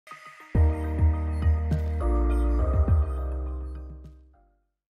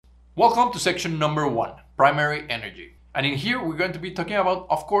Welcome to section number 1, primary energy. And in here, we're going to be talking about,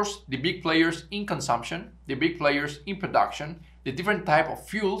 of course, the big players in consumption, the big players in production, the different type of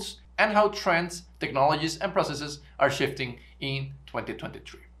fuels, and how trends, technologies, and processes are shifting in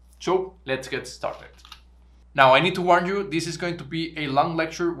 2023. So let's get started. Now, I need to warn you, this is going to be a long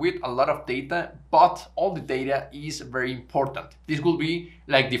lecture with a lot of data, but all the data is very important. This will be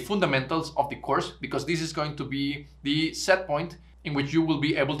like the fundamentals of the course, because this is going to be the set point in which you will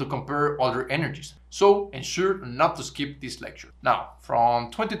be able to compare other energies. So ensure not to skip this lecture. Now, from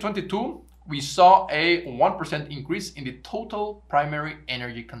 2022, we saw a 1% increase in the total primary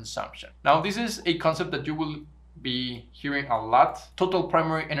energy consumption. Now, this is a concept that you will be hearing a lot. Total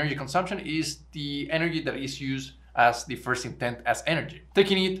primary energy consumption is the energy that is used as the first intent as energy,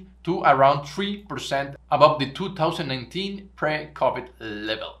 taking it to around 3% above the 2019 pre-COVID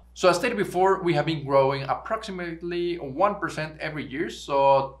level. So as stated before, we have been growing approximately 1% every year.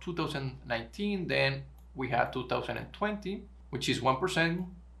 So 2019, then we had 2020, which is 1%,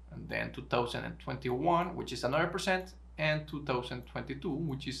 and then 2021, which is another percent, and 2022,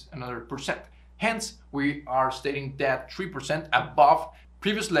 which is another percent. Hence, we are stating that 3% above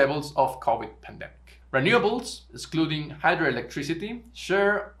previous levels of COVID pandemic. Renewables, excluding hydroelectricity,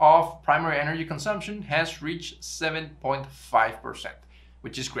 share of primary energy consumption has reached 7.5%,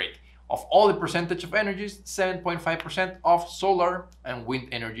 which is great. Of all the percentage of energies, 7.5% of solar and wind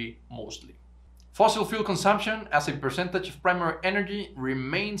energy mostly. Fossil fuel consumption as a percentage of primary energy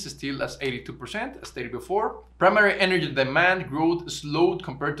remains still as 82%, as stated before. Primary energy demand growth slowed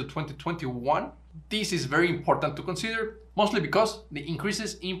compared to 2021. This is very important to consider, mostly because the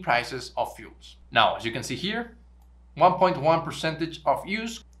increases in prices of fuels. Now, as you can see here, 1.1% of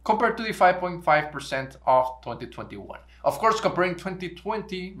use compared to the 5.5% of 2021. Of course, comparing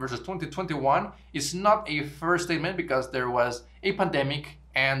 2020 versus 2021 is not a fair statement because there was a pandemic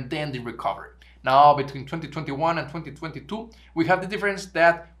and then the recovery. Now, between 2021 and 2022, we have the difference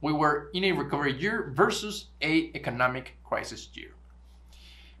that we were in a recovery year versus an economic crisis year.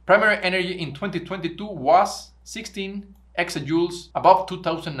 Primary energy in 2022 was 16 exajoules above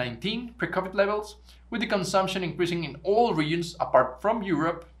 2019 pre-COVID levels, with the consumption increasing in all regions apart from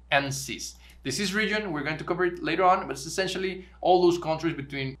Europe and CIS. The CIS region, we're going to cover it later on, but it's essentially all those countries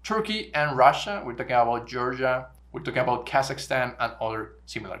between Turkey and Russia. We're talking about Georgia, we're talking about Kazakhstan and other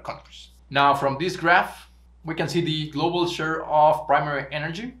similar countries. Now, from this graph, we can see the global share of primary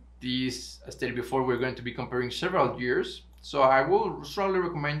energy. This, as stated before, we're going to be comparing several years. So I will strongly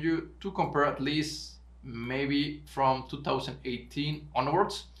recommend you to compare at least maybe from 2018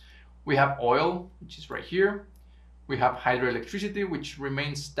 onwards. We have oil, which is right here. We have hydroelectricity, which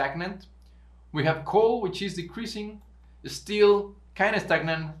remains stagnant. We have coal, which is decreasing, still kind of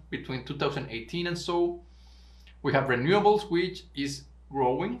stagnant between 2018 and so. We have renewables, which is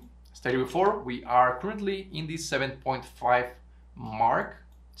growing. Stated before, we are currently in the 7.5 mark,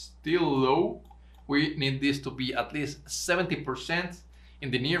 still low. We need this to be at least 70% in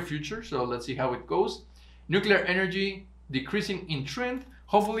the near future, so let's see how it goes. Nuclear energy decreasing in trend.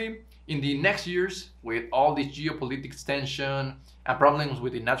 Hopefully, in the next years, with all this geopolitics tension and problems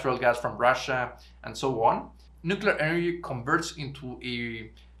with the natural gas from Russia and so on, nuclear energy converts into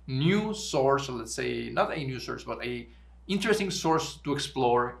a new source, or let's say not a new source, but a interesting source to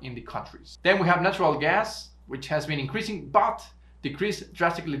explore in the countries. Then we have natural gas, which has been increasing but decreased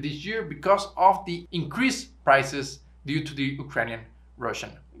drastically this year because of the increased prices due to the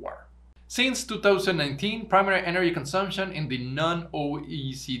Ukrainian-Russian war. Since 2019, primary energy consumption in the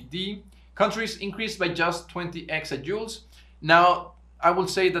non-OECD countries increased by just 20 exajoules. Now, I will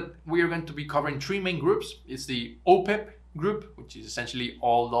say that we are going to be covering three main groups. It's the OPEC group, which is essentially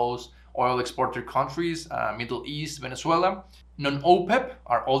all those oil exporter countries, Middle East, Venezuela. Non-OPEC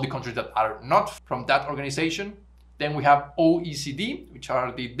are all the countries that are not from that organization. Then we have OECD, which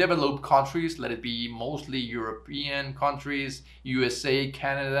are the developed countries, let it be mostly European countries, USA,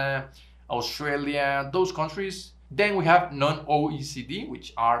 Canada, Australia, those countries. Then we have non-OECD,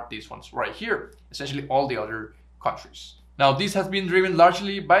 which are these ones right here, essentially all the other countries. Now, this has been driven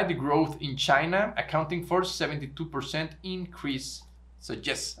largely by the growth in China, accounting for 72% increase. So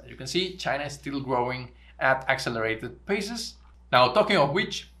yes, as you can see, China is still growing at accelerated paces. Now, talking of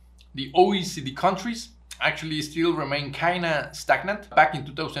which, the OECD countries actually still remain kind of stagnant. Back in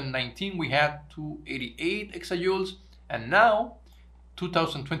 2019, we had 288 exajoules, and now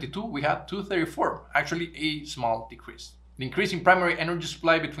 2022, we had 234, actually a small decrease. The increase in primary energy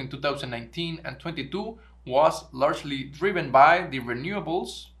supply between 2019 and 22 was largely driven by the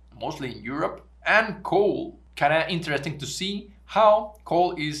renewables, mostly in Europe, and coal. Kind of interesting to see how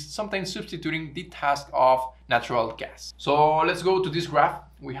coal is sometimes substituting the task of natural gas. So let's go to this graph.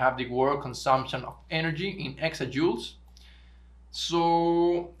 We have the world consumption of energy in exajoules.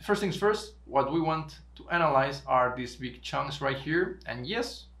 So first things first, what we want to analyze are these big chunks right here. And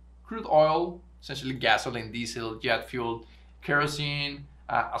yes, crude oil, essentially gasoline, diesel, jet fuel, kerosene,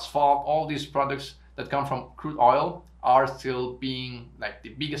 asphalt, all these products that come from crude oil are still being like the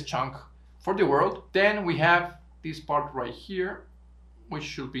biggest chunk for the world. Then we have this part right here, which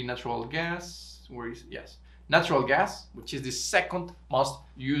should be natural gas. Where is it? Yes, natural gas, which is the second most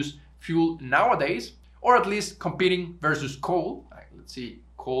used fuel nowadays, or at least competing versus coal. Let's see,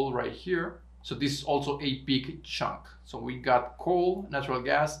 coal right here. So this is also a big chunk. So we got coal, natural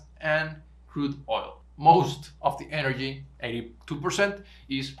gas, and crude oil. Most of the energy, 82%,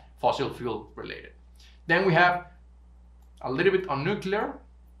 is fossil fuel related. Then we have a little bit on nuclear.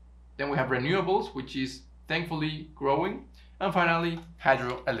 Then we have renewables, which is thankfully growing. And finally,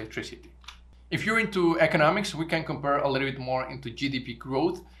 hydroelectricity. If you're into economics, we can compare a little bit more into GDP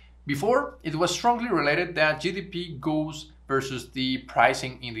growth. Before, it was strongly related that GDP goes versus the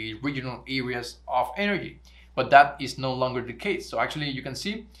pricing in the regional areas of energy. But that is no longer the case. So actually, you can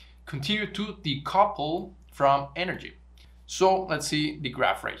see, continue to decouple from energy. So let's see the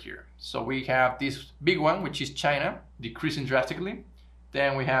graph right here. So we have this big one, which is China, decreasing drastically.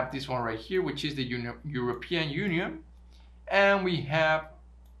 Then we have this one right here, which is the European Union. And we have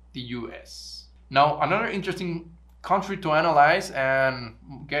the US. Now, another interesting country to analyze and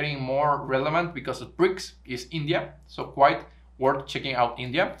getting more relevant because of BRICS is India. So quite worth checking out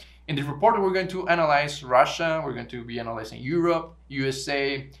India. In the report, we're going to analyze Russia, we're going to be analyzing Europe,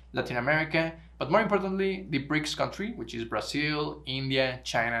 USA, Latin America, but more importantly, the BRICS country, which is Brazil, India,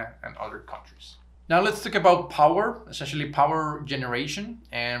 China, and other countries. Now let's talk about power, essentially power generation.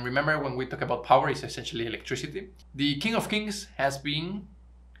 And remember, when we talk about power, it's essentially electricity. The king of kings has been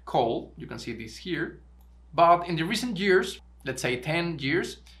coal. You can see this here. But in the recent years, let's say 10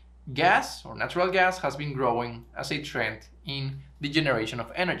 years, gas or natural gas has been growing as a trend in the generation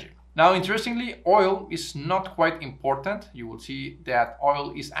of energy. Now, interestingly, oil is not quite important. You will see that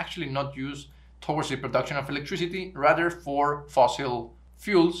oil is actually not used towards the production of electricity, rather for fossil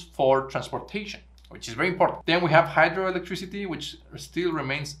fuels for transportation, which is very important. Then we have hydroelectricity, which still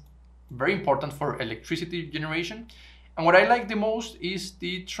remains very important for electricity generation. And what I like the most is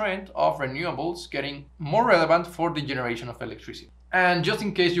the trend of renewables getting more relevant for the generation of electricity. And just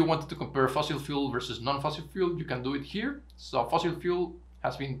in case you wanted to compare fossil fuel versus non-fossil fuel, you can do it here. So fossil fuel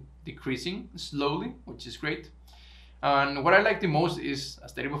has been decreasing slowly, which is great. And what I like the most is,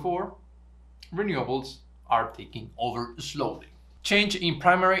 as stated before, renewables are taking over slowly. Change in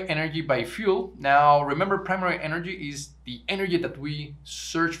primary energy by fuel. Now, remember, primary energy is the energy that we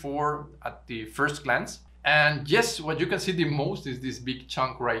search for at the first glance. And yes, what you can see the most is this big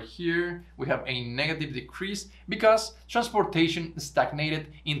chunk right here. We have a negative decrease because transportation stagnated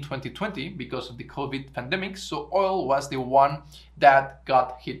in 2020 because of the COVID pandemic. So oil was the one that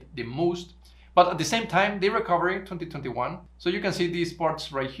got hit the most. But at the same time, the recovery 2021. So you can see these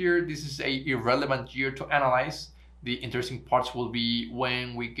parts right here. This is a irrelevant year to analyze. The interesting parts will be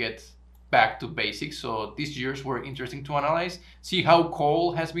when we get back to basics. So these years were interesting to analyze. See how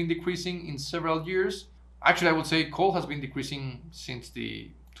coal has been decreasing in several years. Actually, I would say coal has been decreasing since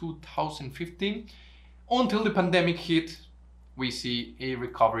the 2015. Until the pandemic hit, we see a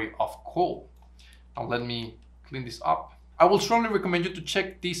recovery of coal. Now let me clean this up. I will strongly recommend you to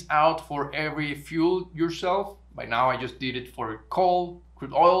check this out for every fuel yourself. By now, I just did it for coal,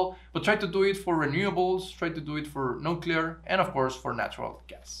 crude oil, but try to do it for renewables, try to do it for nuclear, and of course for natural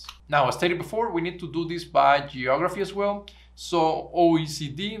gas. Now, as stated before, we need to do this by geography as well. So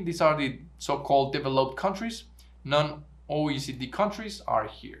OECD, these are the so-called developed countries. Non-OECD countries are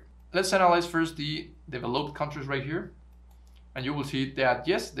here. Let's analyze first the developed countries right here. And you will see that,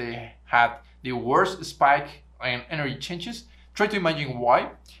 yes, they had the worst spike in energy changes. Try to imagine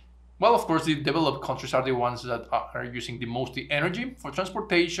why. Well, of course, the developed countries are the ones that are using the most energy for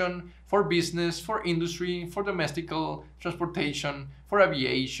transportation, for business, for industry, for domestical transportation, for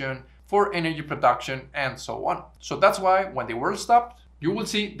aviation, for energy production, and so on. So that's why when the world stopped, you will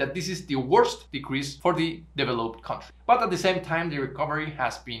see that this is the worst decrease for the developed country. But at the same time, the recovery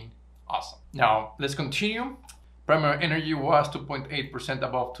has been awesome. Now, let's continue. Primary energy was 2.8%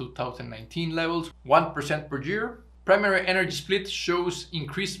 above 2019 levels, 1% per year. Primary energy split shows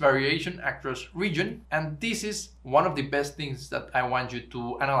increased variation across region, and this is one of the best things that I want you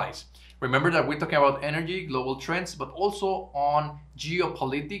to analyze. Remember that we're talking about energy, global trends, but also on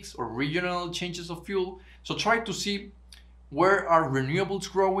geopolitics or regional changes of fuel. So try to see where are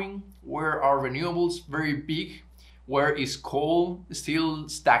renewables growing, where are renewables very big, Where is coal still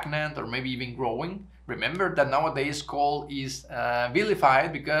stagnant or maybe even growing? Remember that nowadays coal is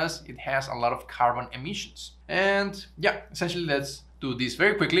vilified because it has a lot of carbon emissions. And yeah, essentially let's do this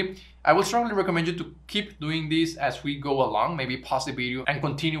very quickly. I will strongly recommend you to keep doing this as we go along, maybe pause the video and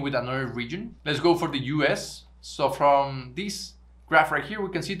continue with another region. Let's go for the US. So from this graph right here, we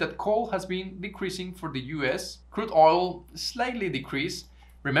can see that coal has been decreasing for the US. Crude oil slightly decreased.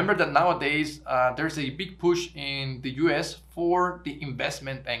 Remember that nowadays there's a big push in the US for the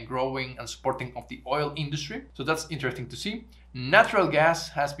investment and growing and supporting of the oil industry. So that's interesting to see. Natural gas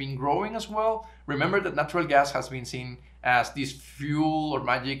has been growing as well. Remember that natural gas has been seen as this fuel or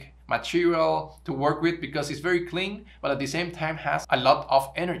magic material to work with because it's very clean, but at the same time has a lot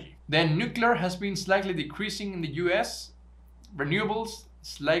of energy. Then nuclear has been slightly decreasing in the US, renewables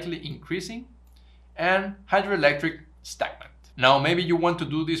slightly increasing, and hydroelectric stagnant. Now, maybe you want to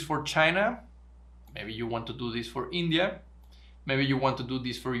do this for China, maybe you want to do this for India, maybe you want to do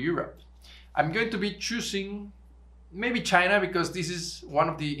this for Europe. I'm going to be choosing maybe China because this is one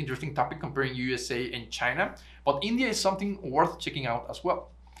of the interesting topics comparing USA and China, but India is something worth checking out as well.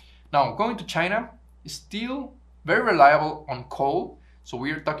 Now, going to China is still very reliable on coal. So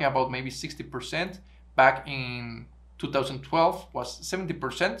we are talking about maybe 60%. Back in 2012 was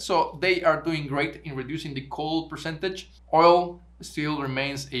 70%. So they are doing great in reducing the coal percentage. Oil still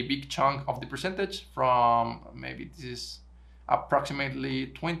remains a big chunk of the percentage from maybe this is approximately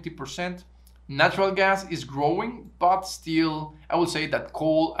 20%. Natural gas is growing, but still I would say that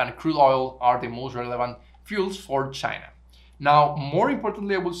coal and crude oil are the most relevant fuels for China. Now, more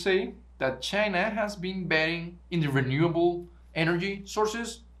importantly, I would say that China has been betting in the renewable energy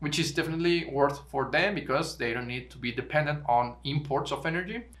sources, which is definitely worth for them because they don't need to be dependent on imports of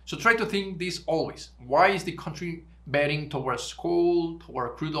energy. So try to think this always. Why is the country betting towards coal,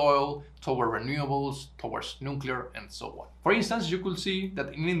 toward crude oil, toward renewables, towards nuclear, and so on? For instance, you could see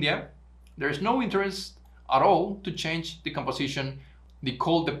that in India, there is no interest at all to change the composition, the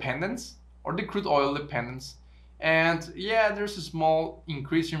coal dependence or the crude oil dependence. And yeah, there's a small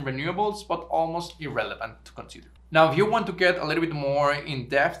increase in renewables, but almost irrelevant to consider. Now, if you want to get a little bit more in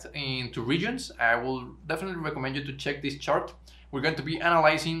depth into regions, I will definitely recommend you to check this chart. We're going to be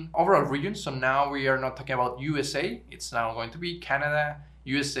analyzing overall regions. So now we are not talking about USA. It's now going to be Canada,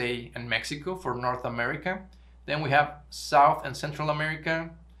 USA, and Mexico for North America. Then we have South and Central America.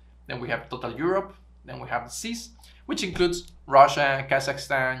 Then we have total Europe. Then we have the CIS, which includes Russia,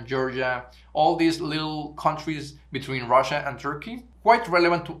 Kazakhstan, Georgia, all these little countries between Russia and Turkey, quite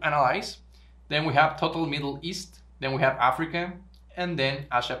relevant to analyze. Then we have total Middle East, then we have Africa, and then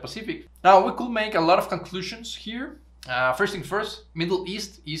Asia Pacific. Now we could make a lot of conclusions here. First thing first, Middle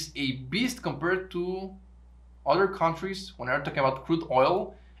East is a beast compared to other countries when we're talking about crude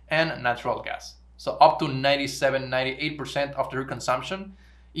oil and natural gas. So up to 97-98% of their consumption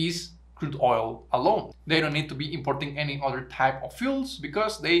is crude oil alone. They don't need to be importing any other type of fuels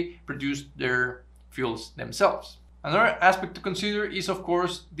because they produce their fuels themselves. Another aspect to consider is, of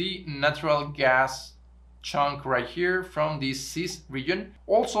course, the natural gas chunk right here from the CIS region.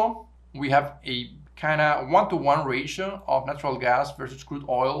 Also, we have a kind of 1-to-1 ratio of natural gas versus crude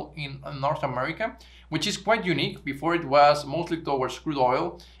oil in North America, which is quite unique. Before it was mostly towards crude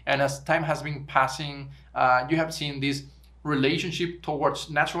oil, and as time has been passing, you have seen this relationship towards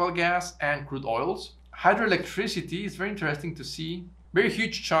natural gas and crude oils. Hydroelectricity is very interesting to see. Very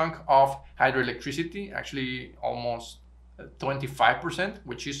huge chunk of hydroelectricity, actually almost 25%,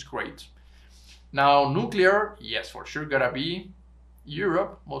 which is great. Now nuclear, yes, for sure gotta be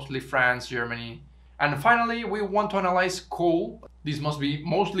Europe, mostly France, Germany. And finally, we want to analyze coal. This must be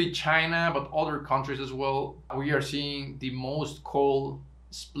mostly China, but other countries as well. We are seeing the most coal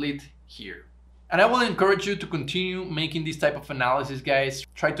split here. And I will encourage you to continue making this type of analysis, guys.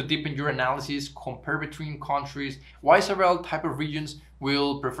 Try to deepen your analysis, compare between countries, why several type of regions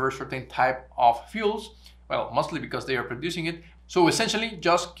will prefer certain type of fuels. Well, mostly because they are producing it. So essentially,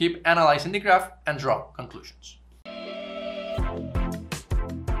 just keep analyzing the graph and draw conclusions.